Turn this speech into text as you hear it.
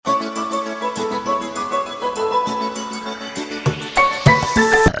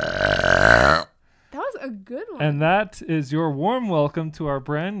And that is your warm welcome to our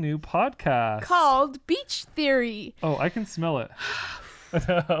brand new podcast. Called Beach Theory. Oh, I can smell it.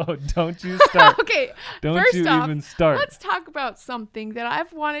 No, don't you start. Okay, don't first you off, even start. let's talk about something that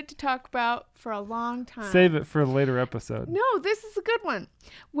I've wanted to talk about for a long time. Save it for a later episode. No, this is a good one.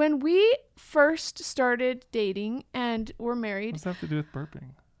 When we first started dating and were married. What's that have to do with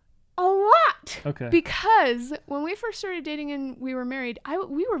burping? A lot. Okay. Because when we first started dating and we were married,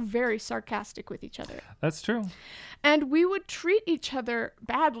 we were very sarcastic with each other. That's true. And we would treat each other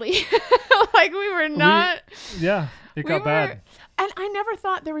badly. Like we were not. It got bad. And I never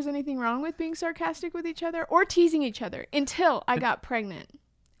thought there was anything wrong with being sarcastic with each other or teasing each other until I got pregnant.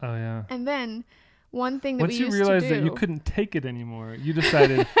 Oh, yeah. And then one thing that Once we you used to do. realized that you couldn't take it anymore, you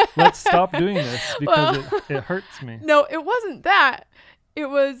decided, let's stop doing this because it hurts me. No, it wasn't that. It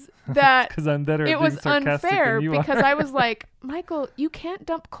was that because I'm better at being was sarcastic unfair than you because are. I was like, Michael, you can't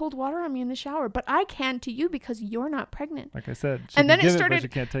dump cold water on me in the shower, but I can to you because you're not pregnant. Like I said, she and then can it give started but she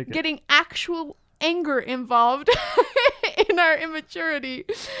can't take it. getting actual anger involved in our immaturity.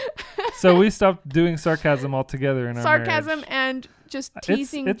 So we stopped doing sarcasm altogether in our Sarcasm marriage. and just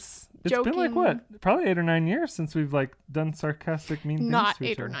teasing. It's been like what? Probably 8 or 9 years since we've like done sarcastic mean Not things to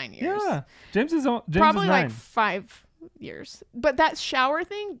each 8 or other. 9 years. Yeah. James is Probably 9. like 5 years. But that shower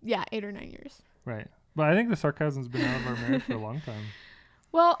thing, 8 or 9 years. Right. But I think the sarcasm's been out of our marriage for a long time.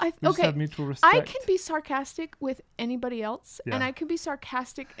 Well, We just have mutual respect. I can be sarcastic with anybody else, and I can be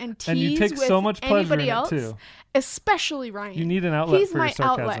sarcastic and tease and you take with so much pleasure anybody in else, it too. Especially Ryan. You need an outlet He's for my your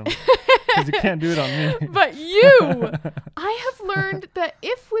sarcasm. outlet. Because you can't do it on me. But you, I have learned that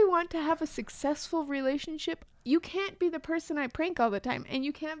if we want to have a successful relationship, you can't be the person I prank all the time, and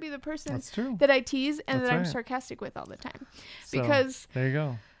you can't be the person That's true. that I tease and That's that I'm right. sarcastic with all the time. So, Because there you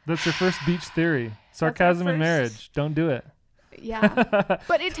go. That's your first beach theory. Sarcasm in first- marriage. Don't do it. yeah,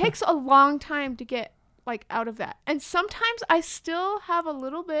 but it takes a long time to get like out of that, and sometimes I still have a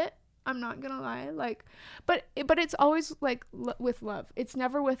little bit. I'm not gonna lie, like, but it's always like with love. It's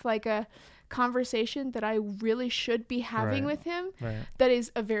never with like a conversation that I really should be having Right. with him. Right. That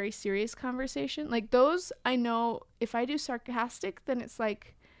is a very serious conversation. Like those, I know if I do sarcastic, then it's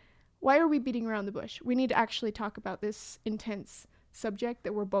like, why are we beating around the bush? We need to actually talk about this intense subject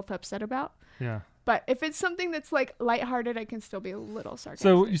that we're both upset about. Yeah. But if it's something that's like lighthearted, I can still be a little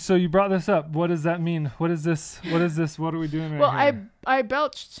sarcastic. So you brought this up. What does that mean? What is this? What is this? What are we doing right Well, here? I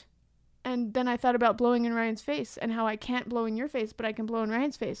belched, and then I thought about blowing in Ryan's face and how I can't blow in your face, but I can blow in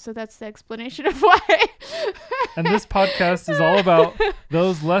Ryan's face. So that's the explanation of why. And this podcast is all about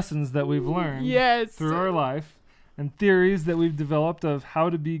those lessons that we've learned through our life and theories that we've developed of how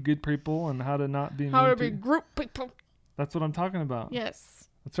to be good people and how to not be How mean to be group people. That's what I'm talking about. Yes.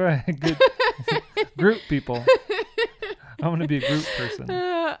 That's right. Good group people. I want to be a group person.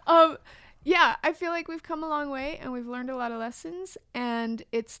 Yeah, I feel like we've come a long way and we've learned a lot of lessons, and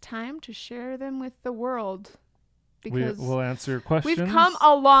it's time to share them with the world. Because we'll answer questions. we've come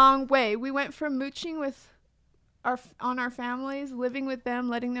a long way. We went from mooching with our families, living with them,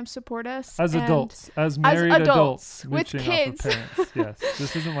 letting them support us as adults, as married adults with mooching kids. Off of parents. Yes,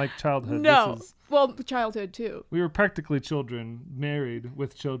 this isn't like childhood. No, This is, well, childhood too. we were practically children, married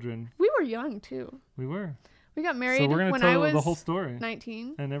with children. We were young too. We were. We got married So we're gonna when tell I was the whole story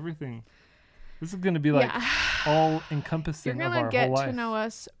 19. and everything. This is going to be like all encompassing You're of gonna our get whole life. to know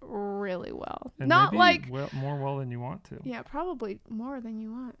us really well. And Not maybe like more than you want to. Yeah, probably more than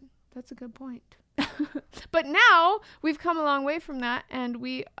you want. That's a good point. But now we've come a long way from that, and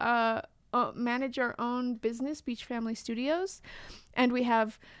we manage our own business, Beach Family Studios, and we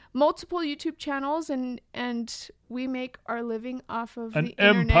have multiple YouTube channels, and we make our living off of An the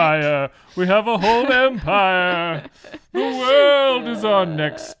internet. empire. We have a whole empire. The world is our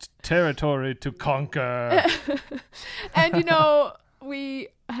next territory to conquer. And we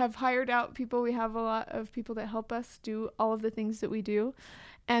have hired out people. We have a lot of people that help us do all of the things that we do,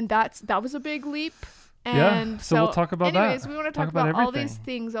 and that was a big leap. And so we'll talk about that. anyways, we want to talk about all these everything.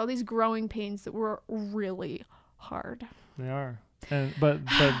 things, all these growing pains that were really hard. They are, but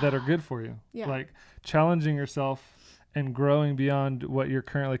that are good for you. Yeah. Like challenging yourself and growing beyond what you're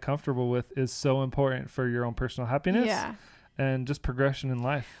currently comfortable with is so important for your own personal happiness. Yeah. And just progression in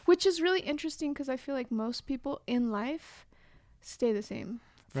life. Which is really interesting because I feel like most people in life stay the same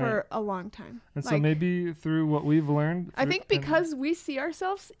for a long time. And so maybe through what we've learned. I think because we see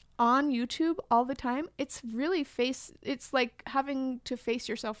ourselves on YouTube all the time, it's really it's like having to face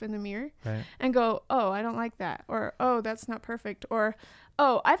yourself in the mirror and go, oh, I don't like that. Or, oh, that's not perfect. Or,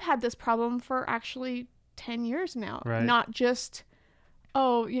 oh, I've had this problem for actually 10 years now. Right. Not just,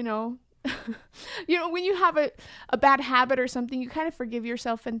 oh, You know, when you have a bad habit or something, you kind of forgive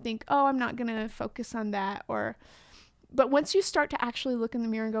yourself and think, oh, I'm not going to focus on that. But once you start to actually look in the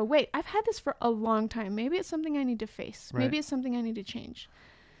mirror and go, wait, I've had this for a long time. Maybe it's something I need to face. Right. Maybe it's something I need to change.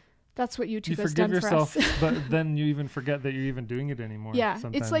 That's what YouTube has done for us. You forgive yourself, but then you even forget that you're even doing it anymore. Yeah,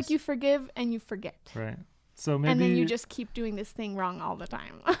 sometimes. It's like you forgive and you forget. Right. So maybe, and then you just keep doing this thing wrong all the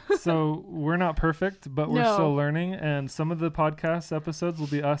time. So we're not perfect, but we're still learning. And some of the podcast episodes will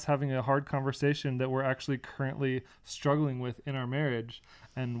be us having a hard conversation that we're actually currently struggling with in our marriage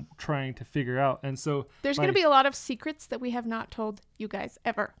and trying to figure out. And so there's going to be a lot of secrets that we have not told you guys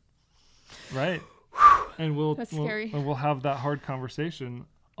ever. Right. And That's scary. And we'll have that hard conversation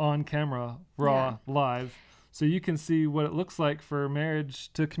on camera, raw, live. So you can see what it looks like for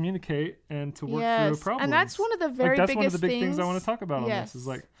marriage to communicate and to work through a problem. And that's one of the that's one of the big things I want to talk about on this is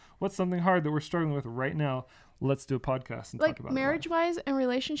like, what's something hard that we're struggling with right now? Let's do a podcast and talk about it. Like marriage-wise and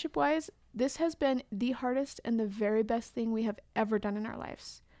relationship-wise, this has been the hardest and the very best thing we have ever done in our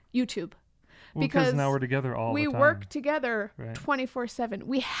lives. YouTube. Well, because now we're together all the time. We work together 24/7.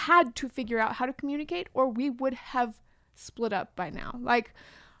 We had to figure out how to communicate or we would have split up by now. Like...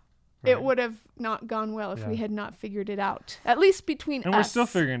 Right. It would have not gone well if we had not figured it out, at least between us. And we're still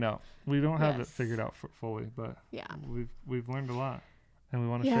figuring it out. We don't have it figured out fully, but we've learned a lot, and we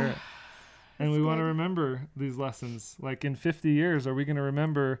want to share it. And we want to remember these lessons. Like in 50 years, are we going to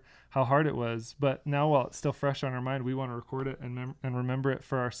remember how hard it was? But now, while it's still fresh on our mind, we want to record it and remember it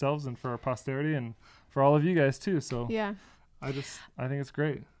for ourselves and for our posterity and for all of you guys too. So I think it's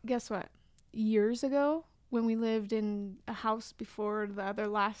great. Guess what? Years ago, when we lived in a house before the other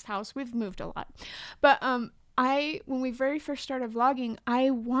last house, we've moved a lot. But when we very first started vlogging, I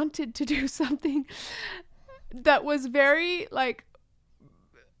wanted to do something that was very like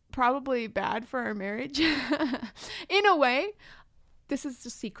probably bad for our marriage in a way. This is a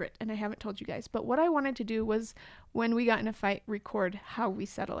secret and I haven't told you guys, but what I wanted to do was when we got in a fight, record how we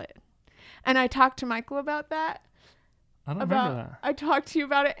settle it. And I talked to Michael about that. I don't remember that. I talked to you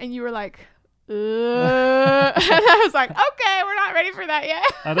about it and you were like, and I was like, okay, we're not ready for that yet.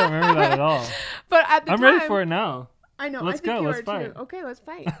 I don't remember that at all. But at the I'm ready for it now. I know. Let's go. Let's fight. Too. Okay, let's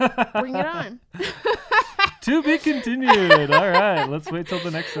fight. Bring it on. To be continued. All right. Let's wait till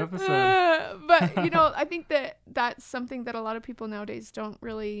the next episode. But, you know, I think that's something that a lot of people nowadays don't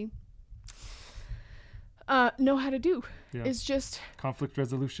really know how to do. Yeah. Is just conflict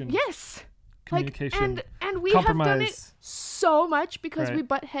resolution. Yes. Communication. Like, and we have done it so much because we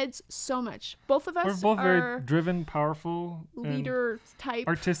butt heads so much. Both of us we're both very driven, powerful, leader type,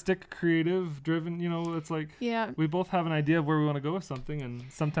 artistic, creative, driven. You know, it's like we both have an idea of where we want to go with something, and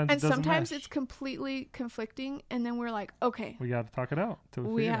sometimes it doesn't match. It's completely conflicting, and then we're like, okay, we got to talk it out.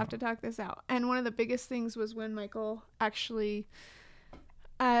 We have to talk this out. And one of the biggest things was when Michael actually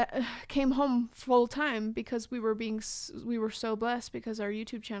came home full time because we were so blessed because our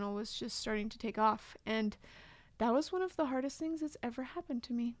YouTube channel was just starting to take off, and that was one of the hardest things that's ever happened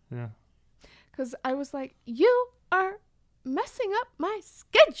to me. Yeah. Because I was like, you are messing up my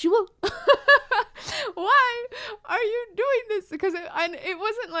schedule. Why are you doing this? Because it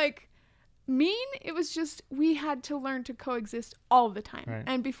wasn't like mean. It was just we had to learn to coexist all the time. Right.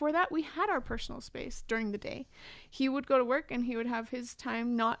 And before that, we had our personal space during the day. He would go to work and he would have his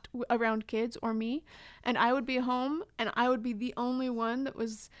time not around kids or me. And I would be home and I would be the only one that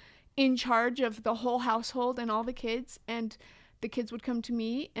was in charge of the whole household and all the kids. And the kids would come to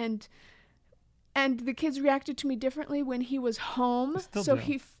me and the kids reacted to me differently when he was home.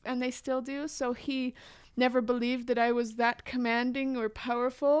 And they still do. So he never believed that I was that commanding or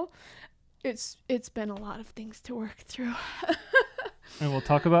powerful. It's been a lot of things to work through. And we'll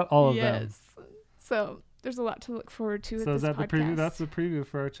talk about all of them. Yes. So there's a lot to look forward to. So is that podcast. The preview? That's the preview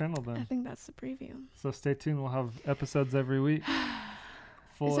for our channel then. I think that's the preview. So stay tuned. We'll have episodes every week.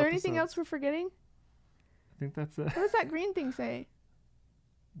 Is there anything else we're forgetting? I think that's it. What does that green thing say?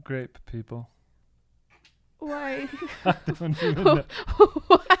 Grape people. Why? I don't even know.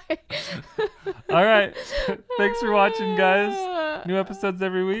 Why? All right. Thanks for watching, guys. New episodes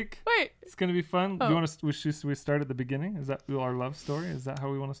every week. Wait. It's going to be fun. Do you want to we start at the beginning? Is that our love story? Is that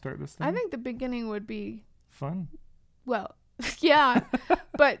how we want to start this thing? I think the beginning would be fun. Well, yeah,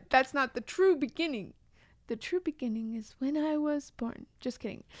 but that's not the true beginning. The true beginning is when I was born. Just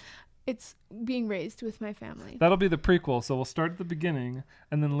kidding. It's being raised with my family. That'll be the prequel. So we'll start at the beginning,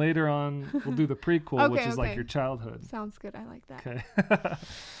 and then later on we'll do the prequel, which is like your childhood. Sounds good. I like that. Okay.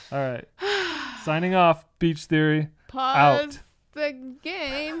 All right. Signing off. Beach Theory. Pause out. The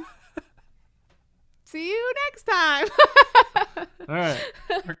game. See you next time. All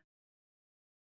right.